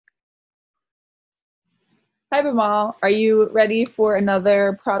Hi, Bimal. Are you ready for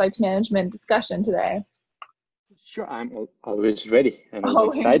another product management discussion today? Sure, I'm always ready and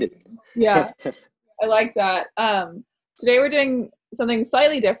always Oh, excited. yeah, I like that. Today we're doing something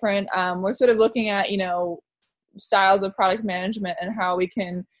slightly different. We're sort of looking at, styles of product management and how we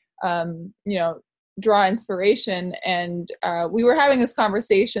can, um, you know, draw inspiration. And we were having this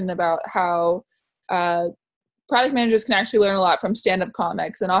conversation about how uh, product managers can actually learn a lot from stand-up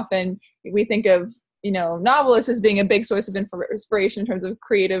comics, and often we think of novelists as being a big source of inspiration in terms of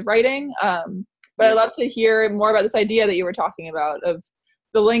creative writing. But I'd Yep. love to hear more about this idea that you were talking about of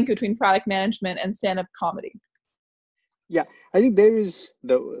the link between product management and stand-up comedy. Yeah, I think there is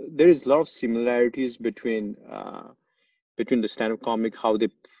a lot of similarities between the stand-up comic, how they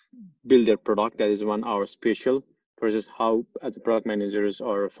build their product, that is 1 hour special, versus how as a product managers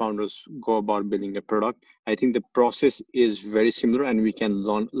or founders go about building the product. I think the process is very similar and we can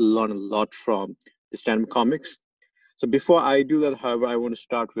learn a lot from the stand-up comics. So before I do that, however, I want to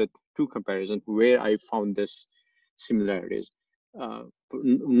start with two comparisons where I found this similarities. Uh,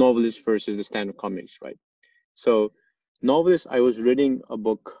 Novelist versus the stand-up comics, right? So novelist, I was reading a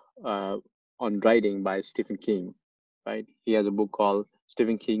book on writing by Stephen King, right? He has a book called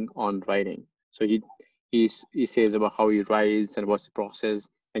Stephen King on writing. So he says about how he writes and what's the process.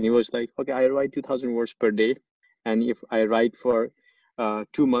 And he was like, okay, I write 2,000 words per day, and if I write for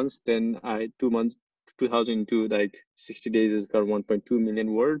 2 months, then I 2 months 2,000 into like 60 days is got 1.2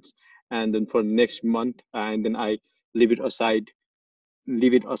 million words, and then for next month, and then I leave it aside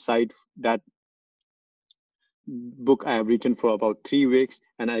leave it aside that book I have written for about 3 weeks,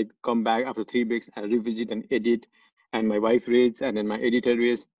 and I come back after 3 weeks, I revisit and edit, and my wife reads, and then my editor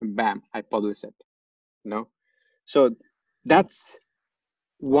reads, and bam, I publish it. You know, so that's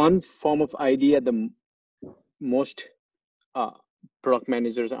one form of idea the most uh, product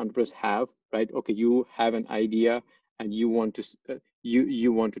managers and entrepreneurs have, right? Okay, you have an idea and you want to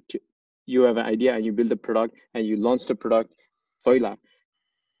you want to you have an idea and you build a product and you launch the product, voila,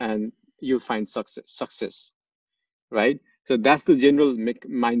 and you find success, right? So that's the general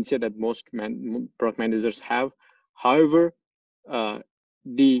mindset that most product managers have. However, uh,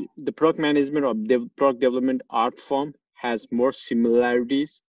 the product management or product development art form has more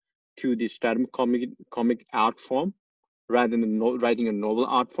similarities to the stand-up comic art form rather than writing a novel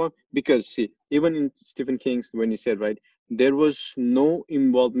art form, because see, even in Stephen King's, when he said, right, there was no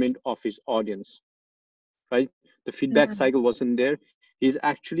involvement of his audience, right? The feedback Mhm. cycle wasn't there. He's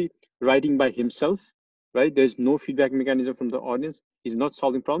actually writing by himself, right? There's no feedback mechanism from the audience. He's not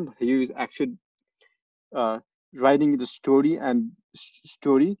solving problem. He is actually uh, writing the story, and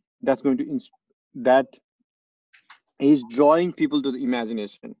story that's going to that is drawing people to the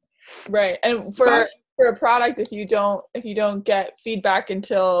imagination. Right. And That for a product, if you don't get feedback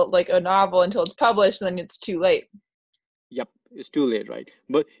until like a novel until it's published, then it's too late. Yep, it's too late, right?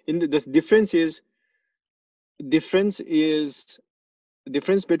 But in the difference is difference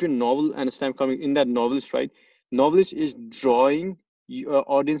between novel and stand comic in that novelist, right? Novelist is drawing your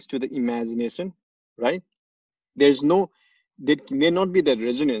audience to the imagination, right? There's no, there may not be that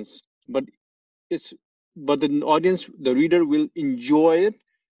resonance, but it's but the audience, the reader will enjoy it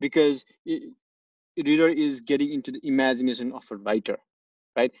because reader is getting into the imagination of a writer,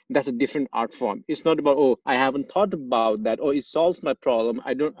 right? That's a different art form. It's not about, oh, I haven't thought about that, or it solves my problem.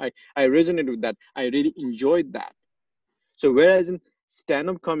 I resonate with that. I really enjoyed that. So whereas in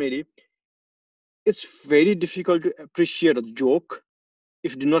stand-up comedy, it's very difficult to appreciate a joke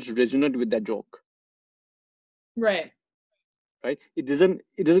if you do not resonate with that joke, Right. right? If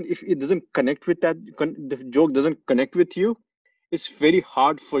it doesn't connect with the joke doesn't connect with you, it's very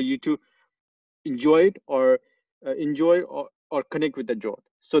hard for you to enjoy it, or or connect with the joke.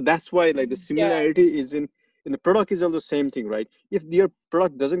 So that's why, like, the Yeah. similarity is in the product is all the same thing, right? If your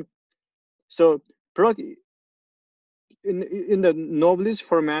product doesn't, so product in the novelist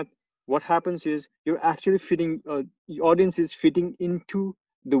format, what happens is you're actually fitting, the audience is fitting into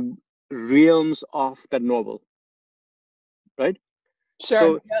the realms of that novel, right? Sure.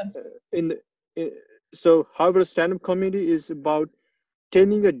 So Yeah. uh, in the so however, stand-up comedy is about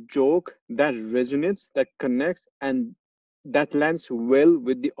telling a joke that resonates, that connects, and that lands well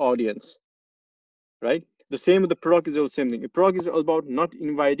with the audience, right? The same with the product is all the same thing. A product is all about not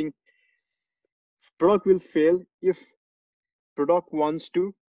inviting. Product will fail if product wants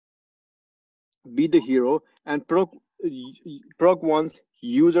to be the hero, and product wants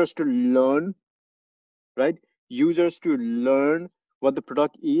users to learn, right? Users to learn what the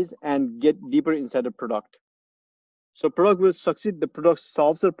product is and get deeper inside the product. So product will succeed. The product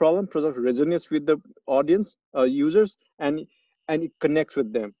solves the problem. Product resonates with the audience, users, and it connects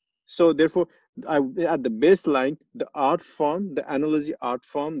with them. So therefore, at the baseline, the art form, the analogy art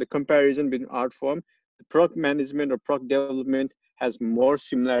form, the comparison between art form, the product management or product development has more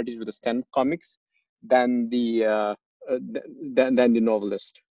similarities with the stand-up comics than than the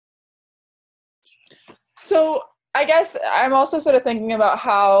novelist. So I guess I'm also sort of thinking about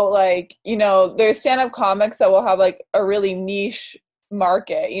how, like, you know, there's stand-up comics that will have like a really niche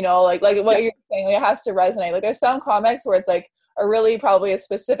market, you know, like what you're saying, like, it has to resonate. Like there's some comics where it's like a really probably a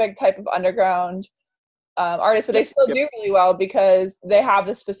specific type of underground artist, but they still do really well because they have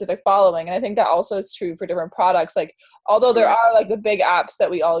this specific following. And I think that also is true for different products. Like, although there are like the big apps that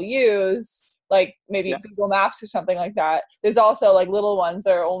we all use, like maybe Google Maps or something like that, there's also like little ones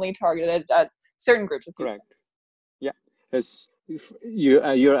that are only targeted at certain groups of people. Correct.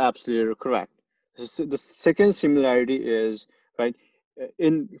 Yeah, you're absolutely correct. The second similarity is right.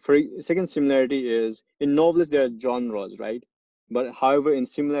 Second similarity is in novels there are genres, right? But however, in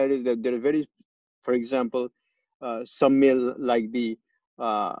similarities there are very, for example, some may like the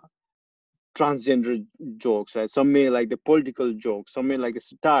uh, transgender jokes, right? Some may like the political jokes, some may like the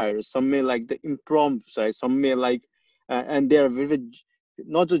satire, some may like the impromptu, right? Some may like, and they are very,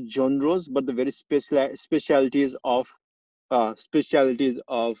 not just genres, but the very specialities of specialities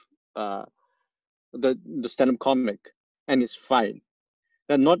of uh, the stand-up comic, and it's fine.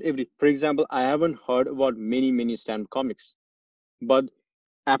 Now, not every, for example, I haven't heard about many stand-up comics, but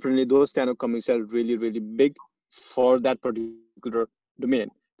apparently those stand-up comics are really big for that particular domain.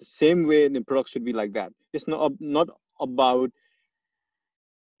 The same way the product should be like that. About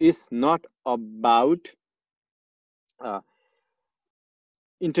it's not about uh,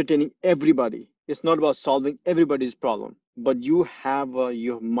 entertaining everybody. It's not about solving everybody's problem, but you have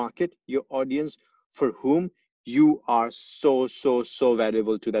your market, your audience, for whom you are so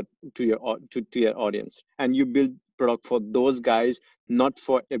valuable to that, to your audience, and you build product for those guys, not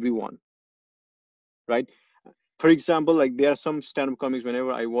for everyone, right? For example, like there are some stand-up comics,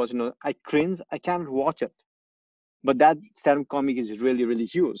 whenever I watch, I cringe, I can't watch it, but that stand-up comic is really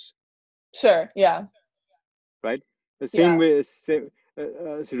huge. Sure. Yeah. Right. The same way, it's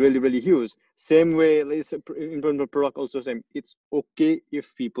really huge. Same way, in terms of product, also same. It's okay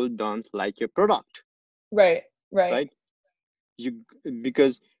if people don't like your product. Right. Right. You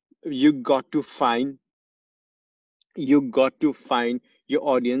because you got to find your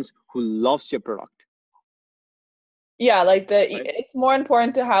audience who loves your product. Yeah, like it's more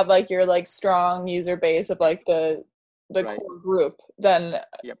important to have like your like strong user base of like the core group than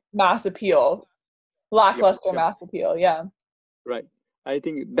mass appeal, lackluster mass appeal. Yeah. Right. I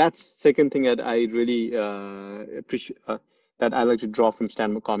think that's second thing that I really appreciate, that I like to draw from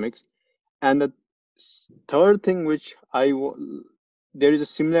stand-up comics. And the third thing, which there is a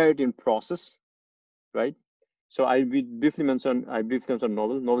similarity in process, right? So I briefly mentioned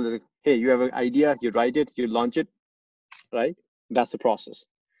novel. Novel is like, hey, you have an idea, you write it, you launch it, right? That's the process.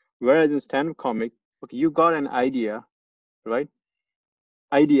 Whereas in stand-up comic, okay, you got an idea, right?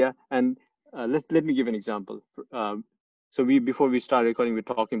 And let me give an example. So before we start recording, we're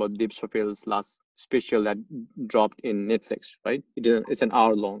talking about Dave Chappelle's last special that dropped in Netflix, right? It's an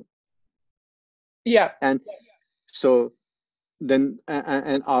hour long. Yeah. And so then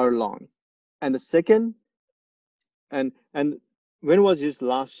an hour long. And the second, and when was his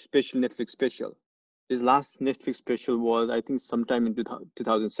last Netflix special? His last Netflix special was, I think, sometime in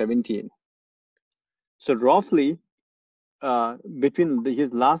 2017. So roughly, between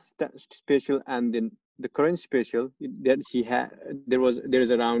his last special and then the current special that he had, there is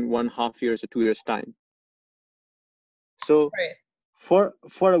around 1.5 years or 2 years time. So for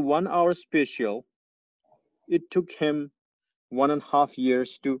a 1 hour special, it took him 1.5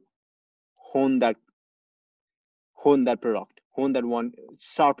 years to hone that product,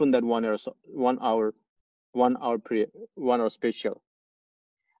 sharpen that 1 hour, 1 hour special.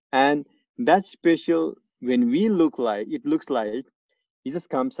 And that special, when it looks like he just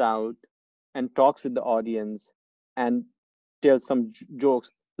comes out and talks with the audience and tells some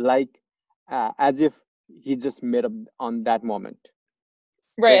jokes, like as if he just made up on that moment.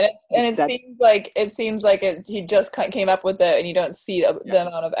 Right. And it seems like he just came up with it, and you don't see the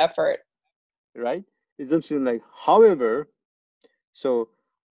amount of effort. Right. It doesn't seem like. However, so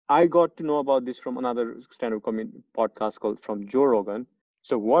I got to know about this from another stand-up comedy podcast called From Joe Rogan.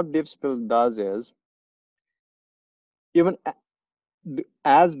 So what Dave Chappelle does is, even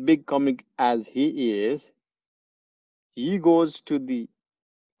as big comic as he is, he goes to the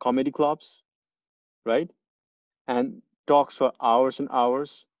comedy clubs, right, and talks for hours and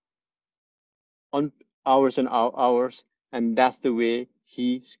hours, on hours and hours, and that's the way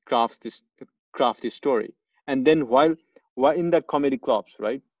he crafts this story. And then while in that comedy clubs,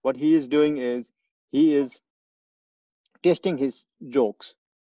 right, what he is doing is he is testing his jokes,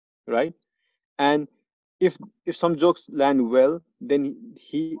 right? And if some jokes land well, then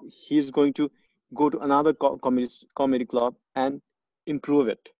he is going to go to another comedy club and improve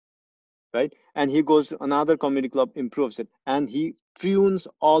it, right? And he goes to another comedy club, improves it, and he prunes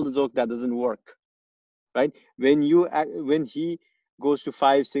all the jokes that doesn't work, right? When he goes to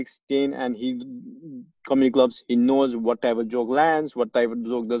 5, 6, 10, and he comedy clubs, he knows what type of joke lands, what type of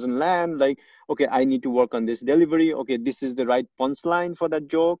joke doesn't land. Like, okay, I need to work on this delivery. Okay, this is the right punchline for that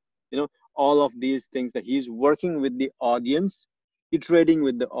joke. All of these things that he's working with the audience, iterating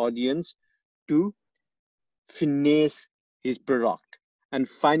with the audience to finesse his product, and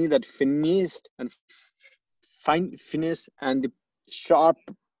finding that finesse and the sharp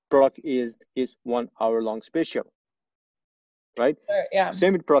product is 1 hour long special, right? Sure, yeah.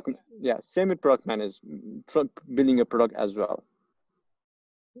 Same with product management, building a product as well.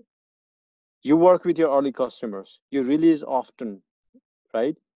 You work with your early customers, you release often,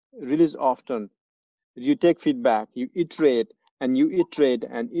 right? Release often, you take feedback, you iterate, and you iterate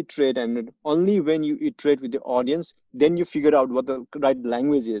and iterate, and only when you iterate with the audience, then you figure out what the right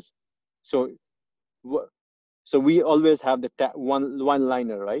language is. So so we always have the one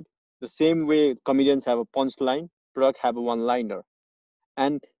liner, right? The same way comedians have a punchline, product have a one liner.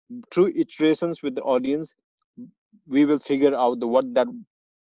 And through iterations with the audience, we will figure out what that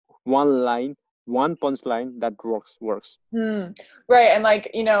one line, one punchline that works. Right. And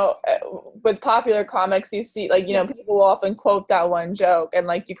like, with popular comics, you see, like, people will often quote that one joke, and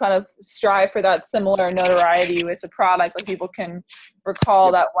like you kind of strive for that similar notoriety with the product. Like people can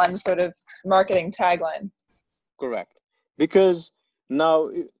recall that one sort of marketing tagline. Correct. Because now,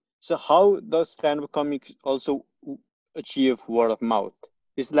 so how does stand-up comic also achieve word of mouth?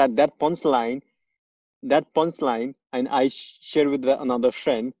 Is that punchline, and I share with another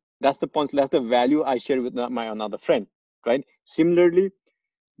friend. That's the value I share with my another friend, right? Similarly,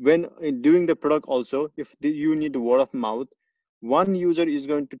 when doing the product also, if you need the word of mouth, one user is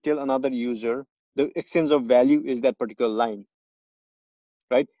going to tell another user the exchange of value is that particular line,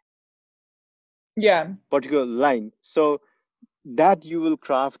 right? Yeah. Particular line. So that you will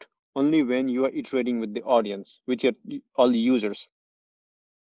craft only when you are iterating with the audience, with all the users,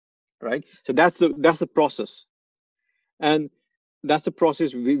 right? So that's the process, and that's the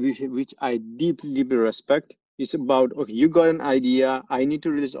process which I deeply respect. It's about, okay, you got an idea, I need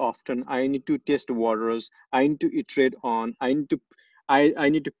to release often, I need to test the waters, I need to iterate on, I need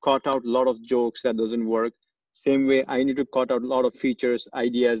to cut out a lot of jokes that doesn't work. Same way, I need to cut out a lot of features,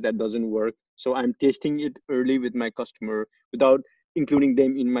 ideas that doesn't work. So I'm testing it early with my customer without including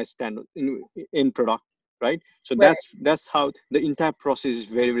them in my standard in product, right? So Right. that's how the entire process is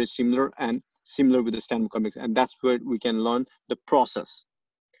very, very similar, and similar with the stand-up comics, and that's where we can learn the process.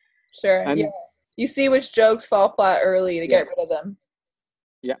 Sure. And yeah. You see which jokes fall flat early to get rid of them.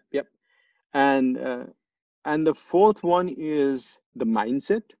 Yep. And the fourth one is the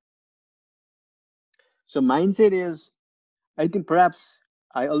mindset. So mindset is, I think, perhaps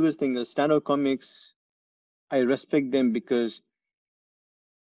I always think the stand-up comics, I respect them because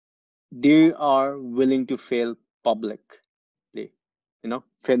they are willing to fail publicly, fail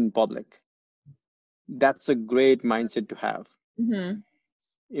in public. That's a great mindset to have.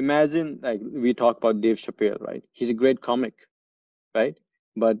 Imagine, like we talk about Dave Chappelle, right? He's a great comic, right?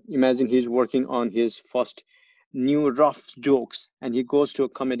 But imagine he's working on his first new rough jokes, and he goes to a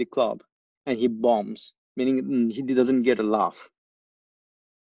comedy club and he bombs, meaning he doesn't get a laugh.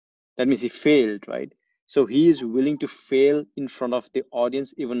 That means he failed, right? So he is willing to fail in front of the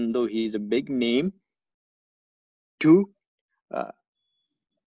audience, even though he is a big name, to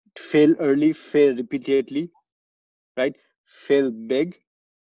fail early, fail repeatedly, right? Fail big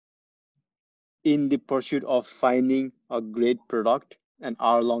in the pursuit of finding a great product, an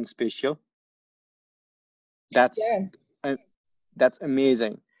hour-long special. That's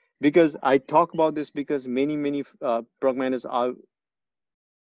amazing, because I talk about this because many product managers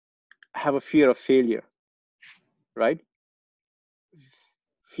have a fear of failure, right?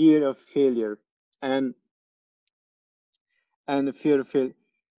 Fear of failure, and fear of failure.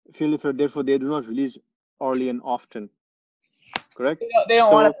 Therefore, they do not release early and often. Correct. They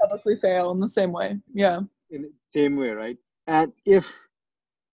don't want to publicly fail in the same way. Yeah. In the same way, right? And if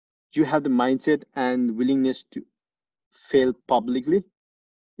you have the mindset and willingness to fail publicly,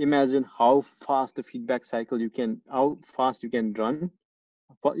 imagine how fast the feedback cycle how fast you can run,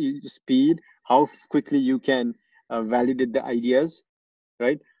 speed, how quickly you can validate the ideas,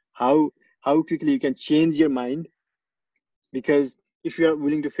 right? How quickly you can change your mind, because if you are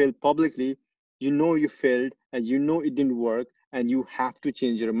willing to fail publicly, you failed and it didn't work, and you have to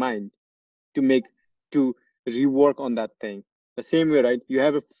change your mind to make to rework on that thing. The same way, right? You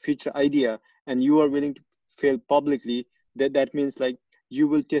have a future idea and you are willing to fail publicly. That means like you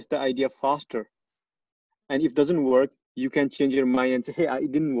will test the idea faster. And if it doesn't work, you can change your mind and say, hey,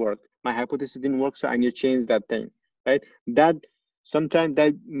 it didn't work. My hypothesis didn't work, so I need to change that thing, right? That sometimes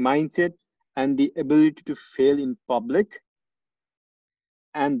that mindset and the ability to fail in public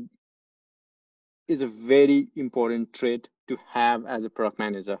and is a very important trait to have as a product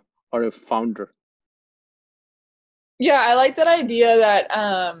manager or a founder. Yeah, I like that idea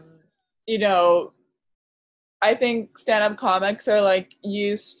that you know, I think stand-up comics are like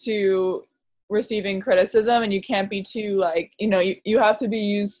used to receiving criticism, and you can't be too like, you have to be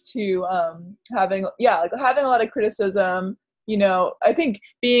used to having like having a lot of criticism. I think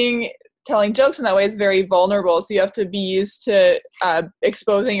telling jokes in that way is very vulnerable, so you have to be used to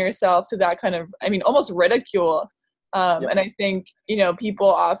exposing yourself to that kind of, almost ridicule. Yep. And I think, people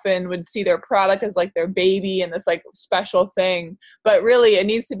often would see their product as like their baby and this like special thing, but really it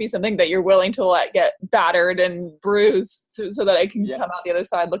needs to be something that you're willing to let get battered and bruised so that it can Yeah. come out the other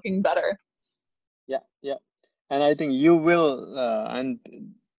side looking better. Yeah. And I think you will, and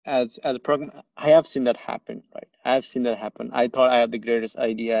as a program, I have seen that happen, right? I have seen that happen. I thought I had the greatest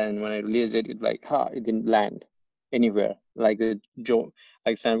idea, and when I released it, it didn't land anywhere. Like the Joe,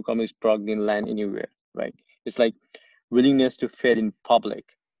 like Sam Comics prog didn't land anywhere, right? It's like willingness to fail in public,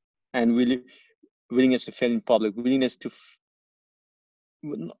 and willingness to fail in public,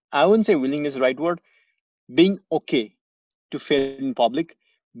 I wouldn't say willingness is the right word, being okay to fail in public,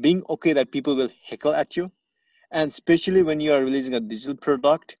 being okay that people will heckle at you. And especially when you are releasing a digital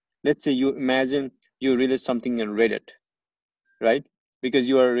product, let's say you imagine you release something in Reddit, right? Because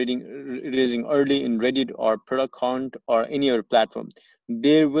you are releasing early in Reddit or product hunt or any other platform.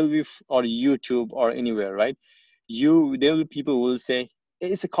 There will be, or YouTube or anywhere, right? There will be people who will say,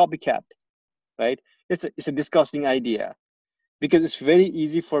 it's a copycat, right? It's a disgusting idea, because it's very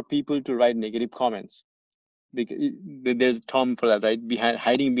easy for people to write negative comments, because there's a term for that, right?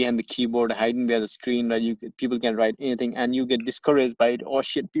 Hiding behind the keyboard, hiding behind the screen, right? People can write anything, and you get discouraged by it. Oh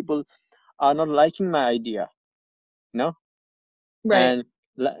shit, people are not liking my idea, no? Right. And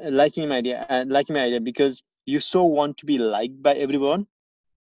liking my idea because you so want to be liked by everyone.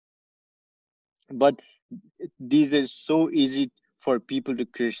 But these days, so easy for people to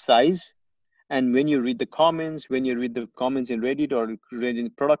criticize. And when you read the comments, in Reddit, or read in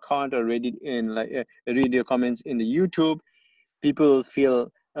product hunt, or read your comments in the YouTube, people feel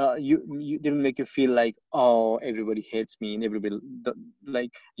you didn't make you feel like, oh, everybody hates me, and everybody,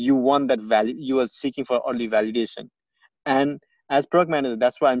 like, you want that value, you are seeking for early validation. And as product manager,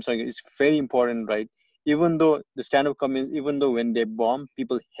 that's why I'm saying it's very important, right? Even though the stand-up comments, even though when they bomb,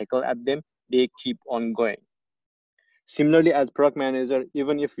 people heckle at them, they keep on going. Similarly, as product manager,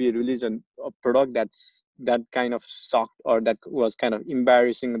 even if we release a product that kind of sucked, or that was kind of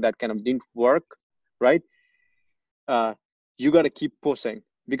embarrassing, that kind of didn't work, right? You got to keep pushing,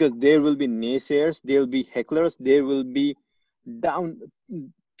 because there will be naysayers, there will be hecklers, there will be down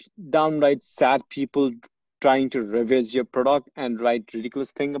downright sad people trying to revise your product and write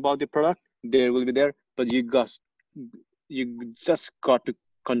ridiculous thing about the product. There will be there, but you just got to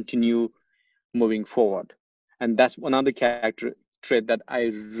continue moving forward. And that's another character trait that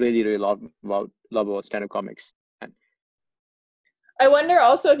I really love about stand-up comics. And I wonder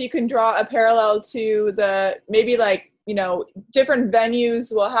also if you can draw a parallel to the maybe like, different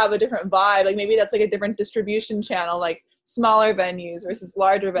venues will have a different vibe. Like maybe that's like a different distribution channel, like smaller venues versus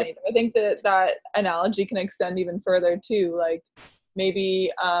larger venues. I think that analogy can extend even further too. Like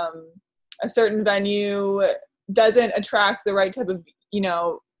maybe a certain venue doesn't attract the right type of,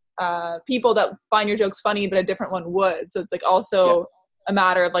 people that find your jokes funny, but a different one would. So it's like also a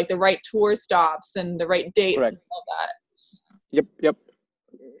matter of like the right tour stops and the right dates. correct. And all that. Yep.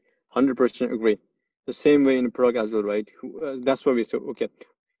 100% agree. The same way in the product as well, right? That's why we say, okay,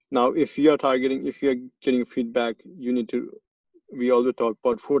 now if you're getting feedback, we always talk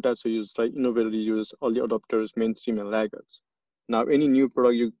about 4 types of users, right? Innovator users, early adopters, mainstream, and laggards. Now, any new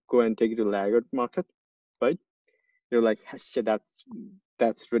product, you go and take it to laggard market, right? You're like, shit, that's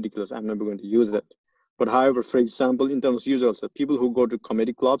ridiculous. I'm never going to use it. But however, for example, in terms of users, people who go to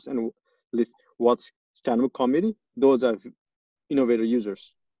comedy clubs and watch stand-up comedy, those are innovator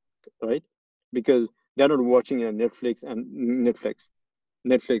users, right? Because they're not watching a Netflix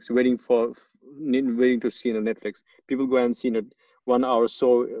waiting to see a Netflix. People go and see a 1 hour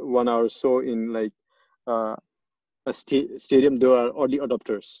show in like uh, a stadium. There are early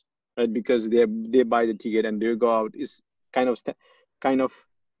adopters, right? Because they buy the ticket and they go out. Is kind of kind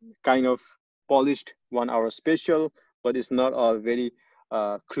of polished 1 hour special, but it's not a very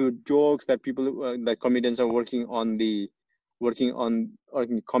crude jokes that people that comedians are working on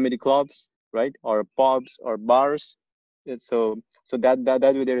comedy clubs, right, or pubs or bars. So that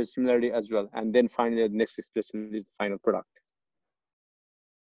way there is similarity as well. And then finally, the next expression is the final product.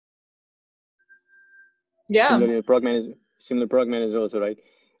 Yeah. Similar product manager also, right?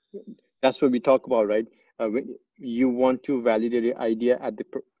 That's what we talk about, right? When you want to validate your idea at the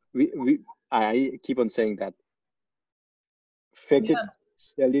I keep on saying that fake Yeah. it,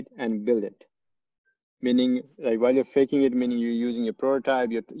 sell it, and build it. Meaning, like while you're faking it, meaning you're using a prototype,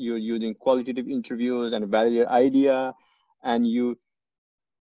 you're using qualitative interviews and validate your idea, and you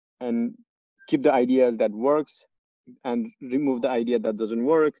and keep the ideas that works and remove the idea that doesn't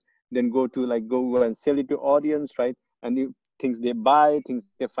work. Then go and sell it to audience, right? And things they buy, things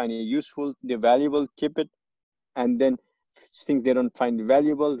they find useful, they're valuable, keep it. And then things they don't find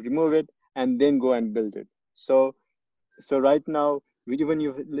valuable, remove it, and then go and build it. So right now, even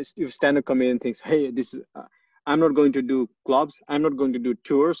if stand-up comedian thinks, hey, this is I'm not going to do clubs, I'm not going to do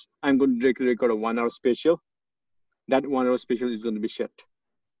tours, I'm going to directly record a 1 hour special. That 1 hour special is going to be shit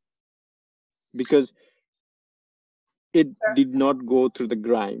because it Sure. did not go through the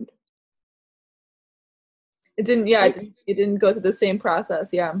grind. It didn't. Yeah, Right? it didn't go through the same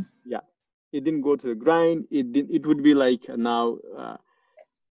process. Yeah. Yeah, it didn't go through the grind. It would be like now uh,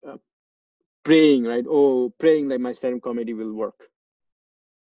 praying, right? Oh, praying like my stand-up comedy will work.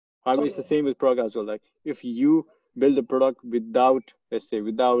 I mean, it's the Totally. same with product as well. Like if you build a product without, let's say,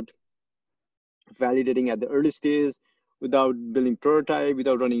 without validating at the early stage, without building prototype,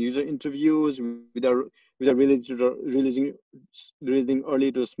 without running user interviews, without releasing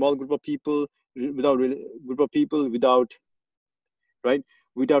early to a small group of people, group of people, without right,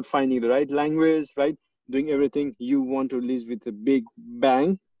 without finding the right language, right, doing everything you want to release with a big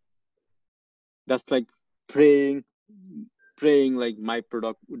bang. That's like praying, praying like my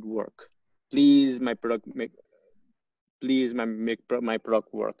product would work. Please, my product make please my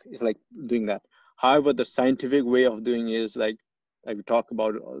product work. It's like doing that. However, the scientific way of doing is like we talk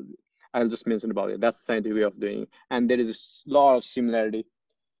about. I'll just mention about it. That's the scientific way of doing it. And there is a lot of similarity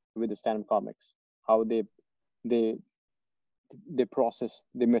with the stand-up comics. How they they process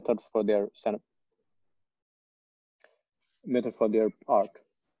the method for their stand-up method for their art.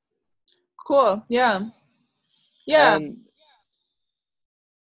 Cool. Yeah. Yeah.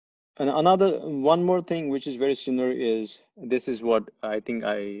 And another one more thing which is very similar is this is what I think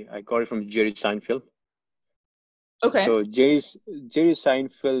I got it from Jerry Seinfeld. Okay. So Jerry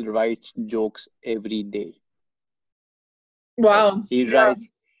Seinfeld writes jokes every day. Right? Wow. Yeah.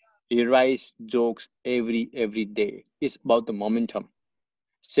 He writes jokes every day. It's about the momentum.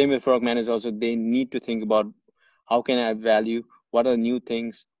 Same with product managers also. They need to think about how can I add value? What are the new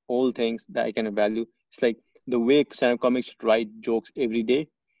things, old things that I can add value? It's like the way stand-up comics write jokes every day.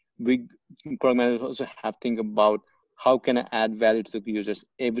 We product managers also have to think about how can I add value to the users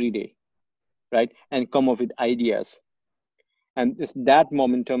every day, right? And come up with ideas. And it's that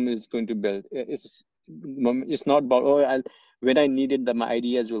momentum is going to build. It's not about when I need it that my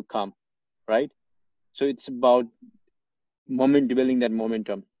ideas will come, right? So it's about building that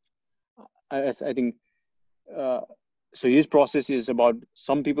momentum. I think uh, so. His process is about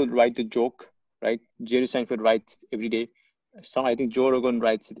some people write the joke, right? Jerry Seinfeld writes every day. I think Joe Rogan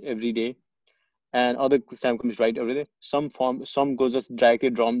writes it every day, and other stand-up comedians write every day. Some goes just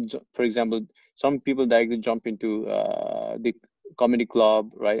directly jump. For example, some people directly jump into the comedy club,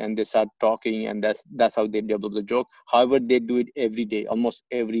 right? And they start talking, and that's how they develop the joke. However, they do it every day, almost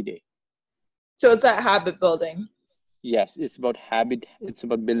every day. So it's that habit building. Yes, it's about habit. It's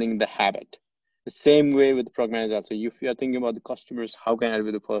about building the habit. The same way with product managers also. If you're thinking about the customers, how can I help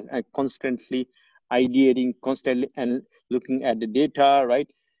with the product? And constantly ideating, constantly and looking at the data, right?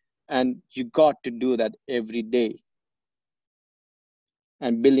 And you got to do that every day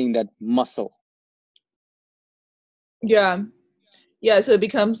and building that muscle. Yeah. Yeah. So it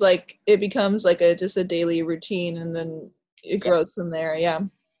becomes like a just a daily routine, and then it Yeah. grows from there. Yeah.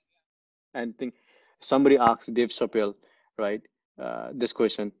 And think somebody asked Dave Chappelle, right? This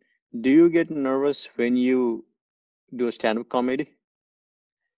question: do you get nervous when you do a stand-up comedy?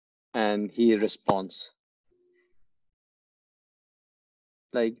 And he responds,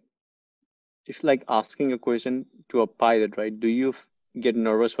 like, it's like asking a question to a pilot, right? Do you get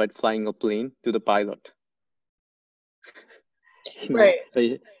nervous while flying a plane to the pilot? Right.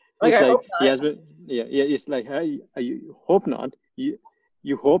 Like, Like it's I like hope he not. has been, yeah, yeah. It's like, hey, you hope not. You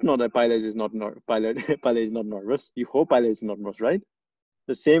hope not that pilot is not pilot pilot is not nervous. You hope pilot is not nervous, right?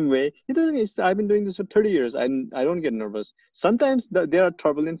 The same way it doesn't. I've been doing this for 30 years, and I don't get nervous. Sometimes there are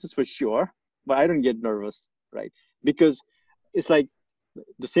turbulences for sure, but I don't get nervous, right? because it's like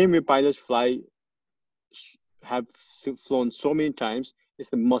the same way pilots fly have flown so many times. It's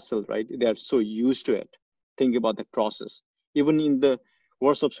the muscle, right? They are so used to it. Think about the process. Even in the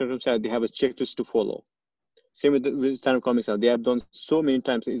worst of circumstances, they have a checklist to follow. Same with stand-up comics. They have done so many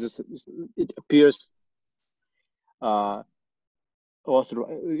times. It appears uh,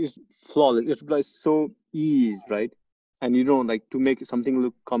 it's flawless. It's so easy, right? And you know, like to make something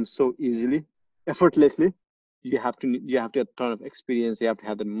look come so easily, effortlessly, you have to have a ton of experience. You have to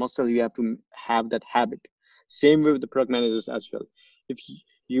have the muscle. You have to have that habit. Same way with the product managers as well. If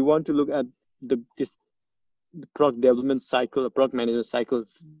you want to look at the product development cycle, a product manager cycle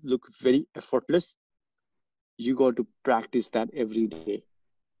look very effortless, you got to practice that every day.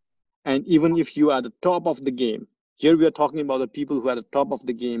 And even if you are the top of the game, here we are talking about the people who are the top of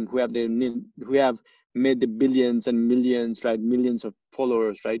the game, who have made the billions and millions, right? Millions of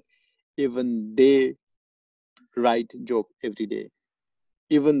followers, right? Even they write joke every day.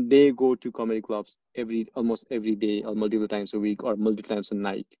 Even they go to comedy clubs almost every day, or multiple times a week, or multiple times a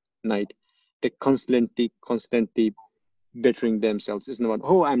night. They constantly bettering themselves. It's not,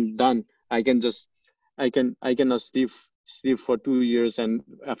 oh, I'm done. I can now sleep for 2 years, and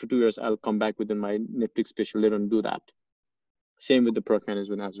after 2 years I'll come back within my Netflix special. They don't do that. Same with the product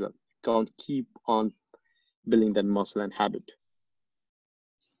management as well. Can't keep on building that muscle and habit.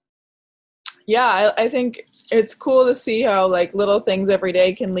 Yeah, I think it's cool to see how like little things every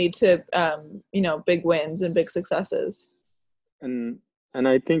day can lead to big wins and big successes. And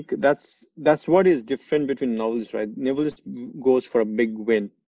I think that's what is different between novelists, right? Novelist goes for a big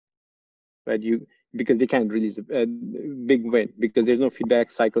win, right? Because they can't release a big win because there's no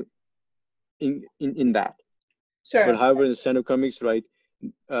feedback cycle in that. Sure. But however, in stand-up comics, right,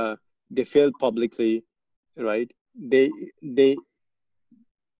 they fail publicly, right? They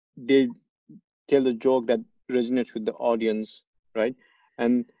tell a joke that resonates with the audience, right?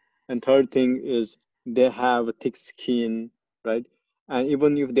 And third thing is they have a thick skin, right? And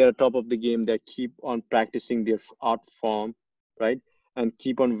even if they're top of the game, they keep on practicing their art form, right? And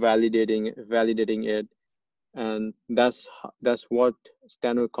keep on validating it. And that's what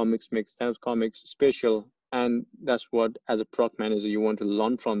stand-up comics makes stand-up comics special. And that's what, as a product manager, you want to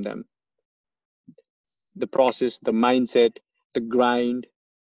learn from them: the process, the mindset, the grind,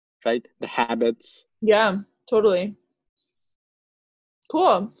 right? The habits. Yeah, totally.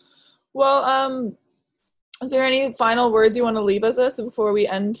 Cool. Well, is there any final words you want to leave us with before we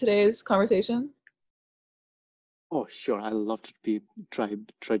end today's conversation? Oh, sure. I love to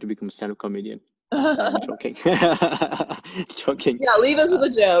try to become a stand-up comedian. I'm joking. Joking. Yeah, leave us with a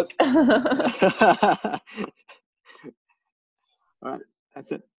joke. All right,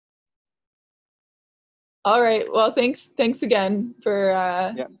 that's it. All right. Well, thanks again for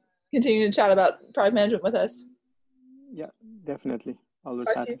Yeah. continuing to chat about product management with us. Yeah, definitely. Always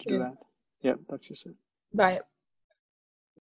Talk to happy you to do soon. that. Yeah, talk to you soon. Bye.